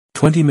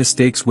20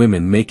 mistakes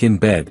women make in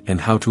bed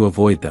and how to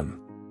avoid them.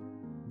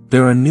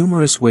 There are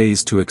numerous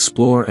ways to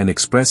explore and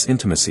express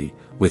intimacy,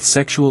 with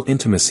sexual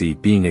intimacy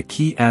being a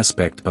key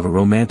aspect of a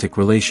romantic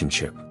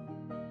relationship.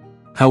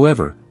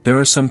 However, there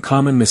are some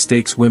common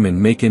mistakes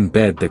women make in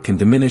bed that can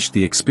diminish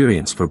the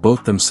experience for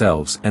both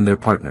themselves and their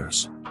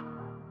partners.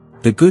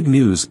 The good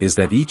news is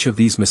that each of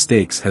these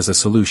mistakes has a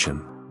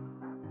solution.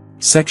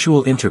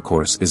 Sexual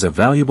intercourse is a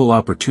valuable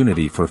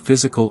opportunity for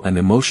physical and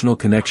emotional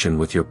connection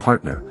with your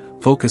partner,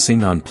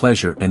 focusing on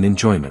pleasure and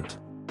enjoyment.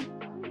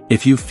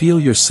 If you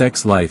feel your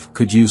sex life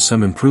could use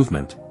some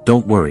improvement,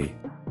 don't worry.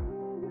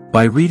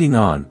 By reading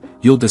on,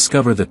 you'll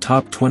discover the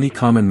top 20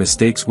 common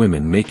mistakes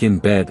women make in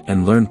bed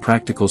and learn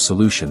practical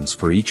solutions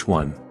for each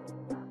one.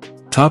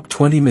 Top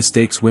 20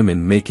 mistakes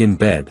women make in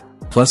bed,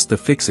 plus the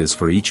fixes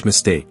for each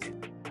mistake.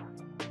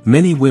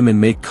 Many women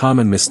make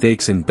common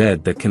mistakes in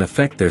bed that can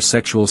affect their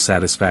sexual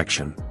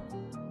satisfaction.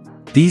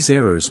 These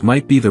errors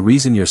might be the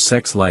reason your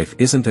sex life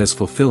isn't as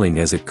fulfilling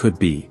as it could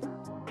be.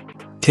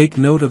 Take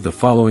note of the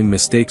following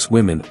mistakes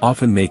women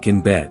often make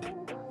in bed.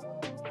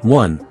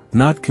 1.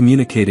 Not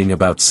communicating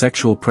about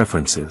sexual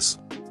preferences.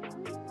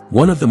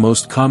 One of the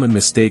most common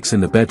mistakes in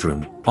the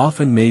bedroom,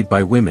 often made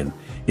by women,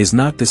 is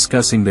not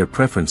discussing their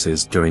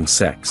preferences during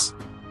sex.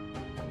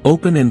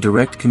 Open and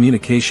direct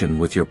communication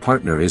with your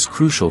partner is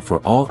crucial for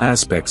all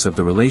aspects of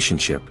the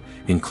relationship,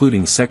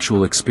 including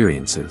sexual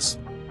experiences.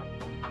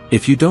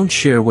 If you don't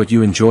share what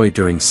you enjoy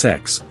during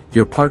sex,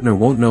 your partner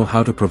won't know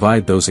how to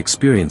provide those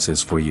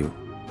experiences for you.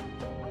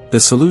 The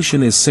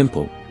solution is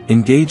simple: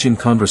 engage in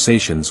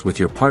conversations with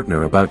your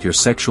partner about your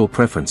sexual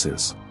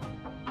preferences.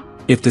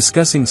 If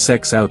discussing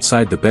sex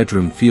outside the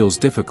bedroom feels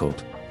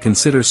difficult,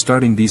 consider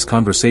starting these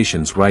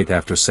conversations right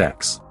after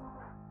sex.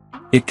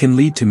 It can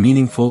lead to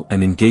meaningful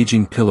and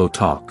engaging pillow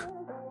talk.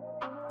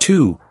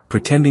 2.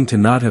 Pretending to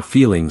not have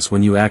feelings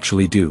when you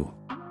actually do.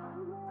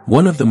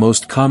 One of the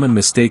most common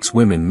mistakes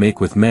women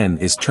make with men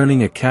is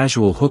turning a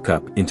casual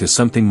hookup into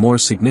something more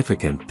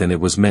significant than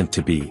it was meant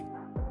to be.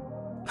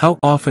 How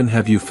often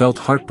have you felt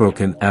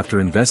heartbroken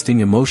after investing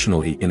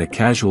emotionally in a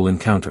casual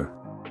encounter?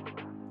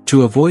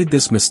 To avoid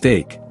this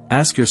mistake,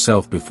 ask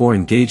yourself before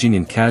engaging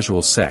in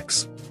casual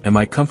sex: am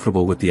I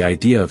comfortable with the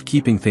idea of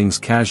keeping things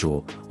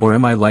casual, or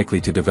am I likely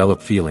to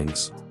develop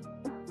feelings?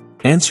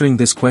 Answering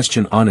this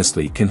question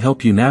honestly can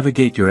help you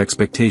navigate your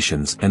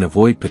expectations and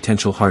avoid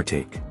potential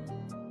heartache.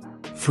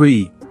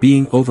 3.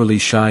 Being overly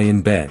shy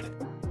in bed.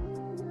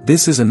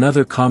 This is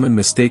another common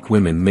mistake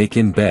women make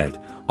in bed,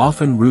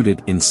 often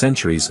rooted in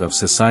centuries of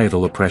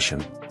societal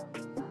oppression.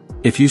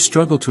 If you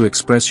struggle to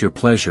express your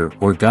pleasure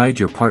or guide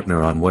your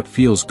partner on what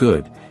feels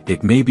good,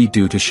 it may be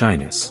due to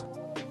shyness.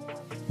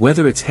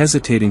 Whether it's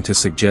hesitating to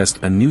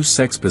suggest a new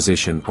sex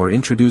position or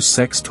introduce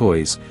sex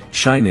toys,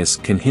 shyness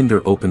can hinder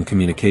open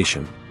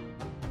communication.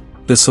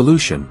 The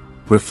solution: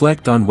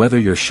 reflect on whether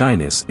your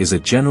shyness is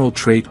a general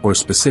trait or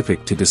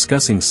specific to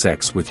discussing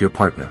sex with your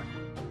partner.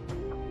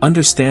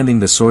 Understanding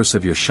the source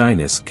of your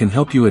shyness can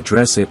help you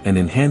address it and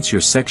enhance your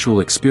sexual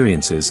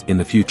experiences in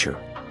the future.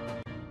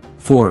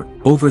 4.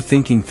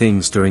 Overthinking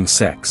things during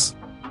sex.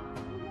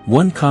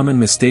 One common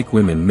mistake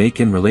women make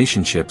in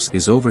relationships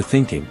is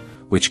overthinking,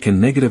 which can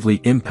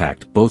negatively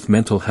impact both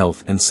mental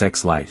health and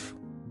sex life.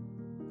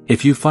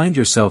 If you find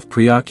yourself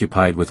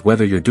preoccupied with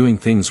whether you're doing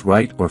things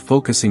right or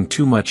focusing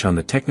too much on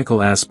the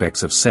technical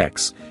aspects of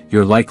sex,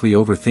 you're likely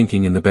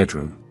overthinking in the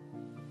bedroom.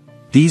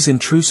 These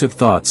intrusive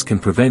thoughts can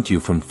prevent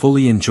you from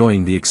fully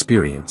enjoying the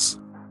experience.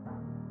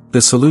 The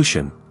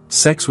solution: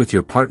 sex with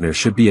your partner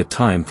should be a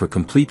time for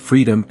complete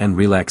freedom and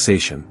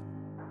relaxation.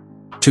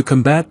 To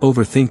combat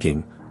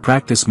overthinking,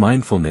 practice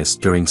mindfulness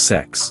during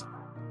sex.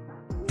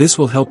 This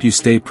will help you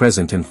stay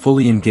present and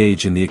fully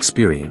engage in the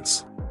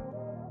experience.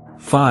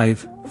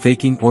 5.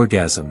 Faking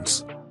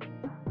orgasms.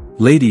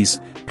 Ladies,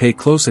 pay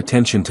close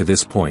attention to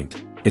this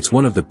point. It's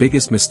one of the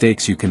biggest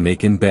mistakes you can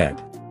make in bed.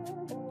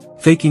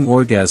 Faking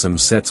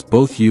orgasms sets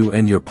both you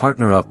and your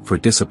partner up for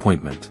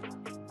disappointment.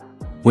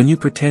 When you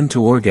pretend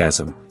to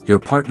orgasm, your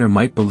partner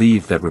might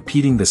believe that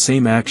repeating the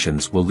same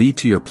actions will lead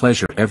to your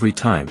pleasure every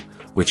time,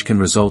 which can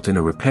result in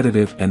a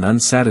repetitive and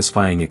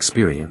unsatisfying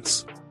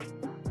experience.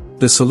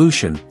 The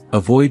solution: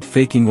 avoid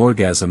faking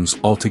orgasms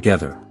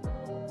altogether.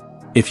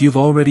 If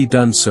you've already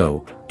done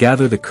so,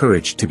 gather the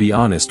courage to be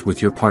honest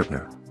with your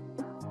partner.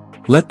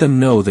 Let them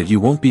know that you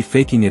won't be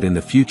faking it in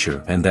the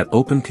future and that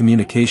open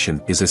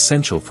communication is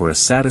essential for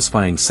a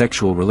satisfying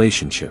sexual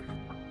relationship.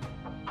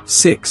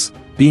 6.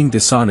 Being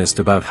dishonest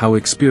about how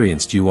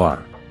experienced you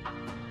are.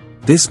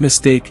 This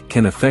mistake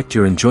can affect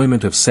your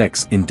enjoyment of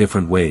sex in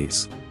different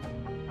ways.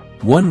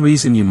 One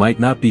reason you might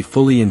not be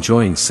fully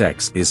enjoying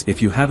sex is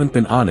if you haven't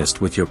been honest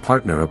with your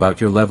partner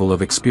about your level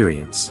of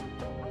experience.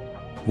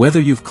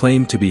 Whether you've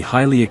claimed to be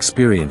highly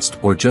experienced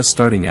or just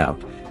starting out,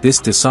 this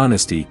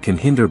dishonesty can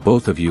hinder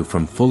both of you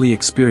from fully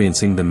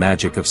experiencing the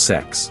magic of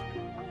sex.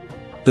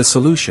 The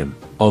solution: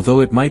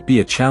 although it might be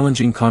a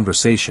challenging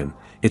conversation,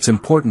 it's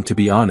important to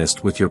be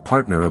honest with your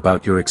partner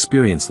about your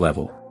experience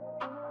level.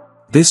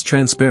 This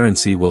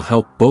transparency will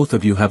help both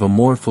of you have a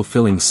more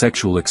fulfilling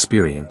sexual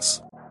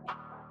experience.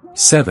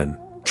 7.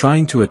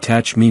 trying to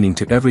attach meaning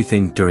to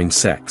everything during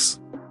sex.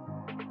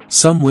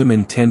 Some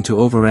women tend to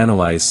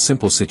overanalyze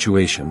simple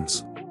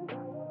situations.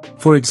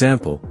 For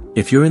example,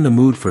 if you're in the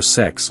mood for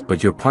sex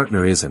but your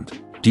partner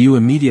isn't, do you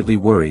immediately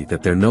worry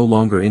that they're no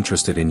longer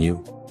interested in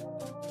you?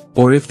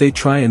 Or if they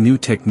try a new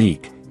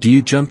technique, do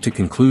you jump to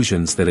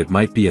conclusions that it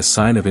might be a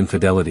sign of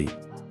infidelity?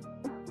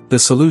 The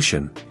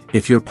solution: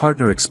 if your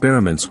partner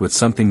experiments with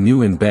something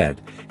new in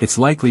bed, it's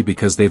likely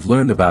because they've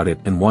learned about it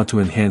and want to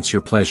enhance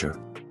your pleasure.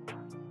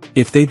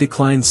 If they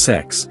decline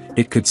sex,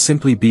 it could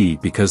simply be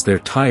because they're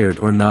tired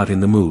or not in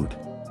the mood.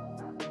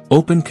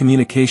 Open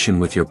communication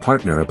with your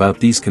partner about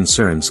these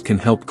concerns can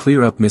help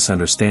clear up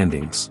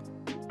misunderstandings.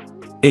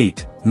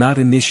 8. Not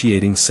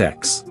initiating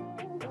sex.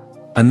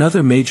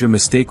 Another major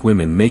mistake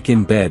women make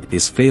in bed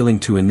is failing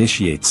to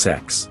initiate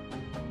sex.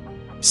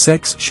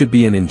 Sex should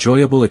be an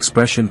enjoyable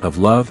expression of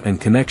love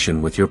and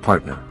connection with your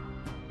partner.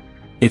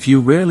 If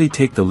you rarely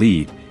take the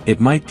lead, it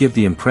might give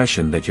the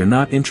impression that you're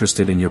not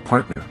interested in your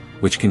partner,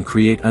 which can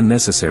create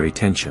unnecessary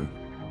tension.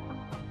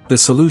 The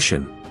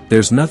solution: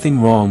 there's nothing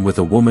wrong with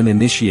a woman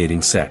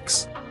initiating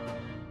sex.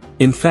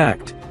 In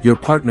fact, your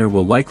partner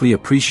will likely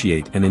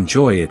appreciate and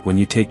enjoy it when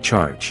you take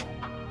charge.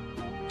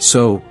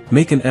 So,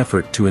 make an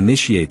effort to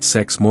initiate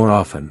sex more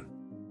often.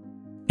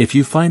 If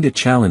you find it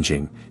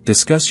challenging,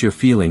 discuss your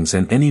feelings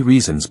and any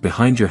reasons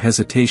behind your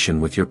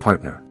hesitation with your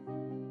partner.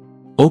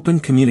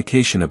 Open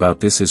communication about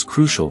this is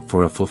crucial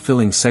for a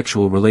fulfilling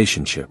sexual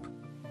relationship.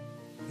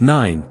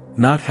 9.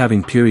 Not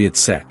having period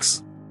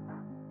sex.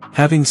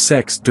 Having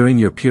sex during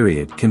your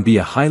period can be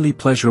a highly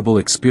pleasurable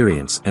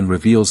experience and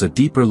reveals a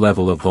deeper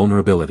level of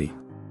vulnerability.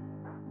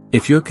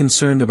 If you're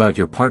concerned about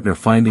your partner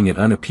finding it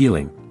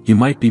unappealing, you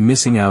might be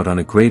missing out on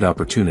a great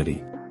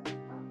opportunity.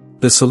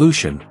 The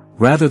solution: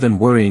 rather than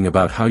worrying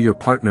about how your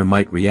partner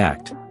might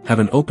react, have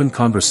an open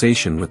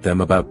conversation with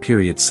them about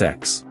period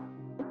sex.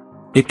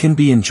 It can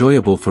be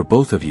enjoyable for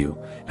both of you,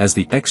 as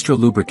the extra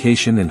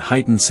lubrication and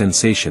heightened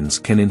sensations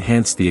can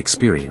enhance the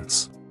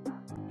experience.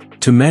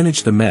 To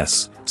manage the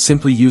mess,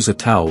 simply use a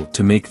towel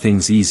to make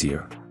things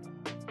easier.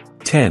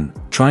 10.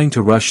 Trying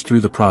to rush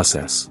through the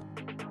process.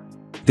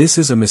 This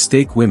is a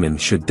mistake women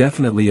should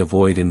definitely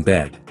avoid in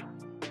bed.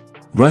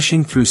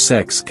 Rushing through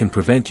sex can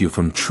prevent you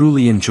from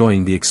truly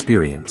enjoying the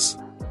experience.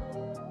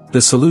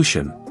 The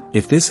solution: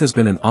 if this has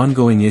been an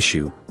ongoing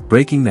issue,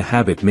 breaking the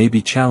habit may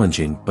be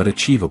challenging but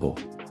achievable.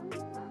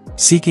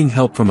 Seeking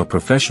help from a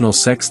professional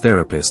sex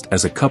therapist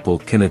as a couple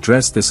can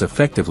address this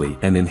effectively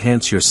and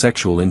enhance your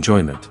sexual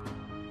enjoyment.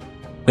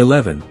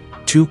 11.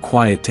 Too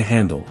quiet to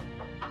handle.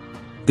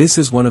 This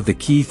is one of the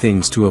key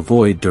things to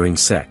avoid during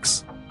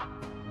sex.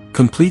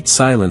 Complete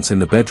silence in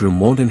the bedroom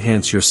won't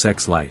enhance your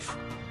sex life.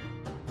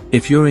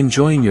 If you're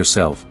enjoying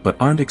yourself but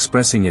aren't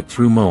expressing it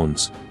through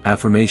moans,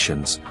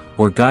 affirmations,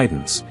 or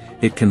guidance,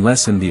 it can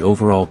lessen the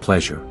overall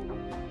pleasure.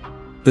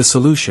 The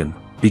solution: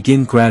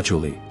 begin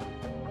gradually.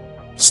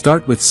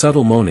 Start with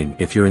subtle moaning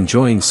if you're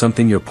enjoying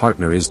something your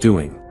partner is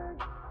doing.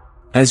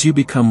 As you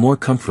become more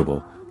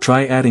comfortable,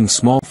 try adding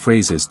small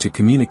phrases to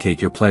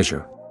communicate your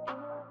pleasure.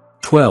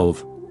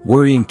 12.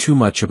 Worrying too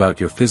much about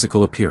your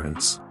physical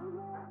appearance.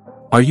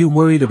 Are you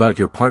worried about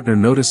your partner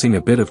noticing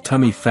a bit of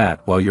tummy fat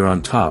while you're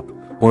on top,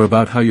 or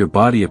about how your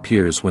body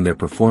appears when they're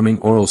performing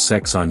oral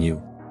sex on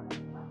you?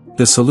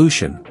 The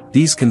solution: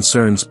 these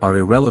concerns are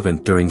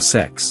irrelevant during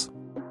sex.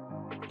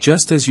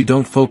 Just as you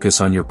don't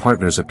focus on your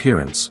partner's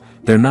appearance,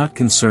 they're not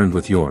concerned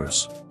with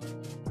yours.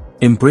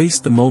 Embrace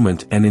the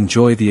moment and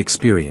enjoy the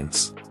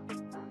experience.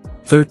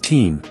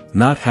 13.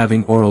 Not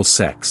having oral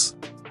sex.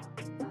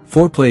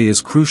 Foreplay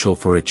is crucial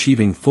for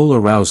achieving full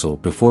arousal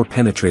before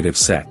penetrative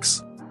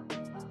sex.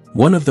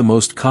 One of the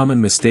most common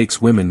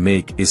mistakes women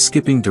make is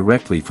skipping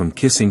directly from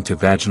kissing to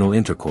vaginal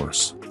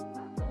intercourse.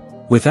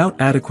 Without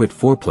adequate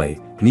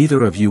foreplay,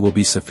 neither of you will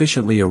be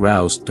sufficiently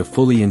aroused to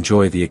fully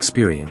enjoy the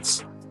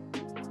experience.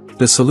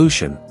 The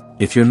solution: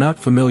 if you're not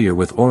familiar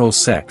with oral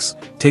sex,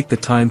 take the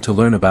time to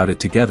learn about it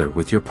together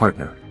with your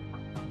partner.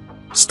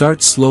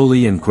 Start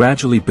slowly and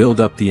gradually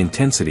build up the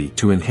intensity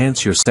to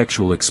enhance your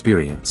sexual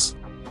experience.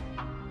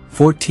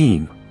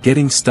 14.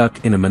 Getting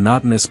stuck in a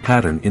monotonous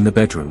pattern in the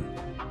bedroom.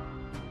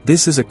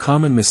 This is a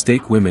common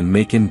mistake women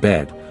make in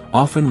bed,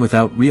 often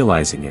without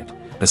realizing it,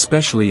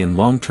 especially in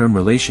long-term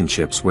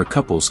relationships where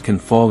couples can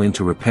fall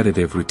into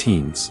repetitive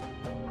routines.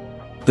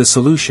 The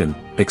solution: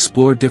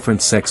 explore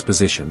different sex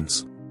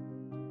positions.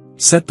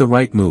 Set the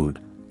right mood,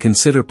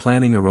 consider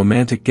planning a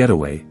romantic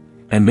getaway,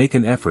 and make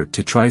an effort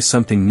to try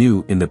something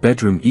new in the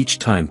bedroom each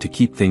time to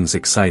keep things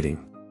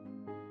exciting.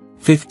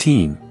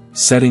 15.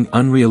 Setting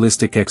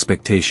unrealistic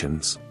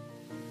expectations.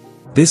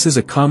 This is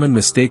a common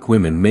mistake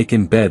women make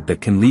in bed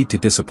that can lead to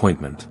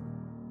disappointment.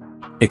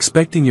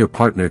 Expecting your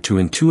partner to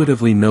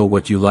intuitively know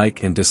what you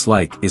like and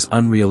dislike is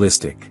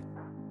unrealistic.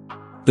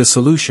 The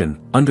solution: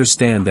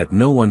 understand that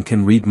no one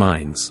can read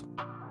minds.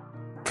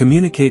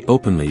 Communicate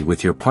openly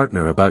with your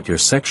partner about your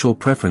sexual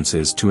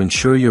preferences to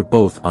ensure you're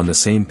both on the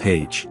same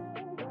page.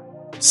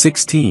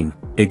 16.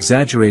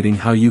 Exaggerating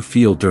how you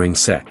feel during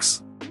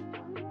sex.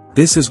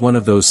 This is one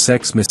of those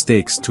sex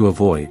mistakes to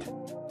avoid.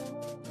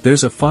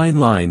 There's a fine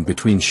line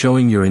between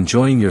showing you're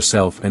enjoying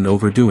yourself and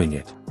overdoing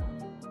it.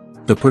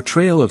 The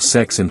portrayal of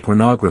sex in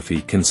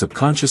pornography can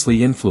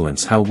subconsciously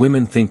influence how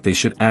women think they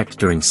should act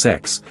during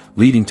sex,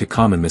 leading to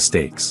common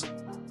mistakes.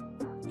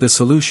 The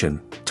solution: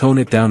 tone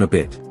it down a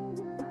bit.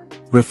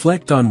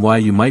 Reflect on why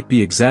you might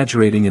be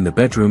exaggerating in the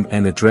bedroom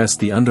and address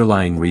the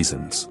underlying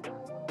reasons.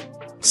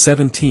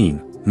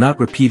 17. Not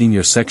repeating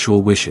your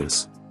sexual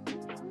wishes.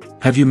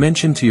 Have you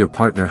mentioned to your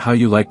partner how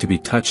you like to be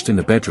touched in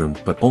the bedroom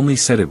but only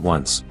said it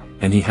once,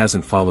 and he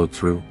hasn't followed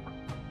through?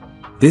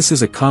 This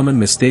is a common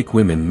mistake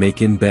women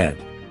make in bed.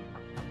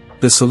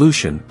 The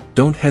solution: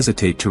 don't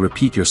hesitate to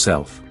repeat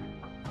yourself.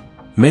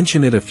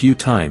 Mention it a few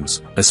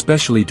times,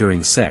 especially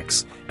during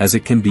sex, as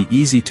it can be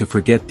easy to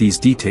forget these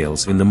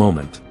details in the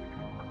moment.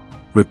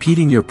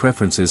 Repeating your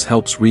preferences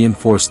helps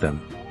reinforce them.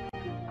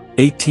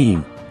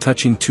 18.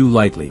 Touching too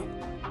lightly.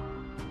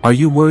 Are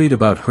you worried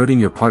about hurting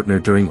your partner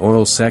during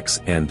oral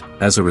sex and,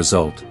 as a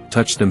result,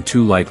 touch them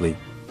too lightly?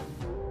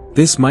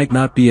 This might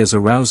not be as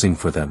arousing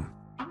for them.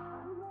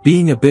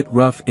 Being a bit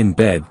rough in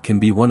bed can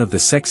be one of the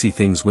sexy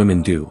things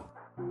women do.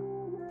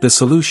 The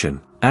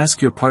solution: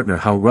 ask your partner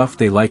how rough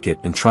they like it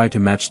and try to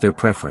match their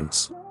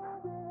preference.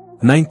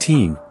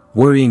 19.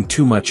 Worrying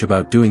too much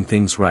about doing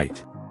things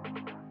right.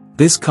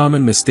 This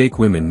common mistake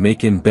women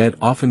make in bed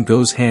often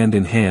goes hand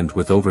in hand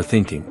with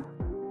overthinking.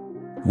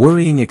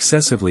 Worrying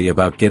excessively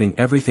about getting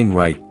everything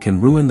right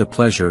can ruin the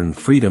pleasure and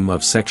freedom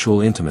of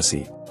sexual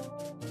intimacy.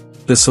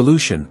 The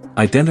solution: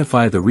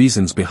 identify the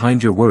reasons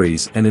behind your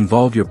worries and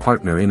involve your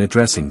partner in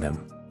addressing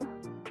them.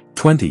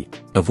 20.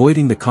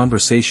 Avoiding the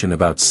conversation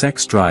about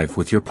sex drive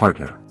with your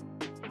partner.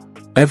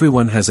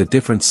 Everyone has a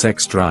different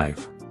sex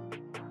drive.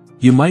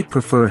 You might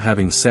prefer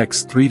having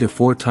sex 3 to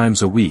 4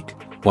 times a week,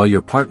 while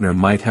your partner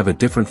might have a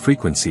different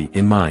frequency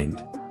in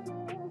mind.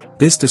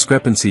 This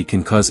discrepancy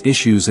can cause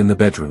issues in the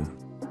bedroom.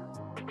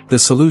 The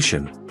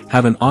solution: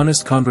 have an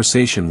honest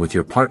conversation with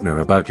your partner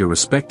about your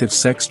respective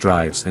sex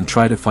drives and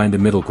try to find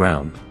a middle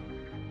ground.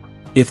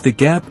 If the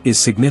gap is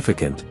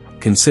significant,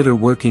 consider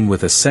working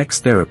with a sex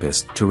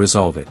therapist to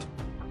resolve it.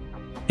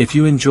 If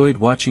you enjoyed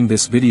watching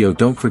this video,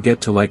 don't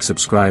forget to like,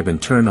 subscribe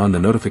and turn on the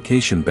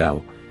notification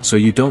bell, so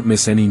you don't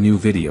miss any new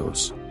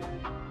videos.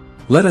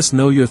 Let us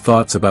know your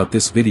thoughts about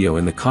this video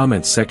in the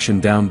comments section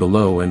down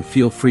below and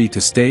feel free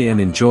to stay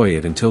and enjoy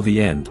it until the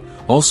end.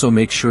 Also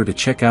make sure to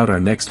check out our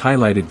next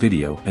highlighted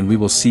video and we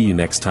will see you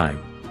next time.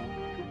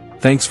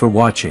 Thanks for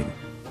watching.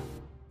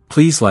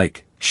 Please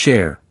like,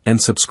 share,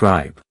 and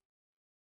subscribe.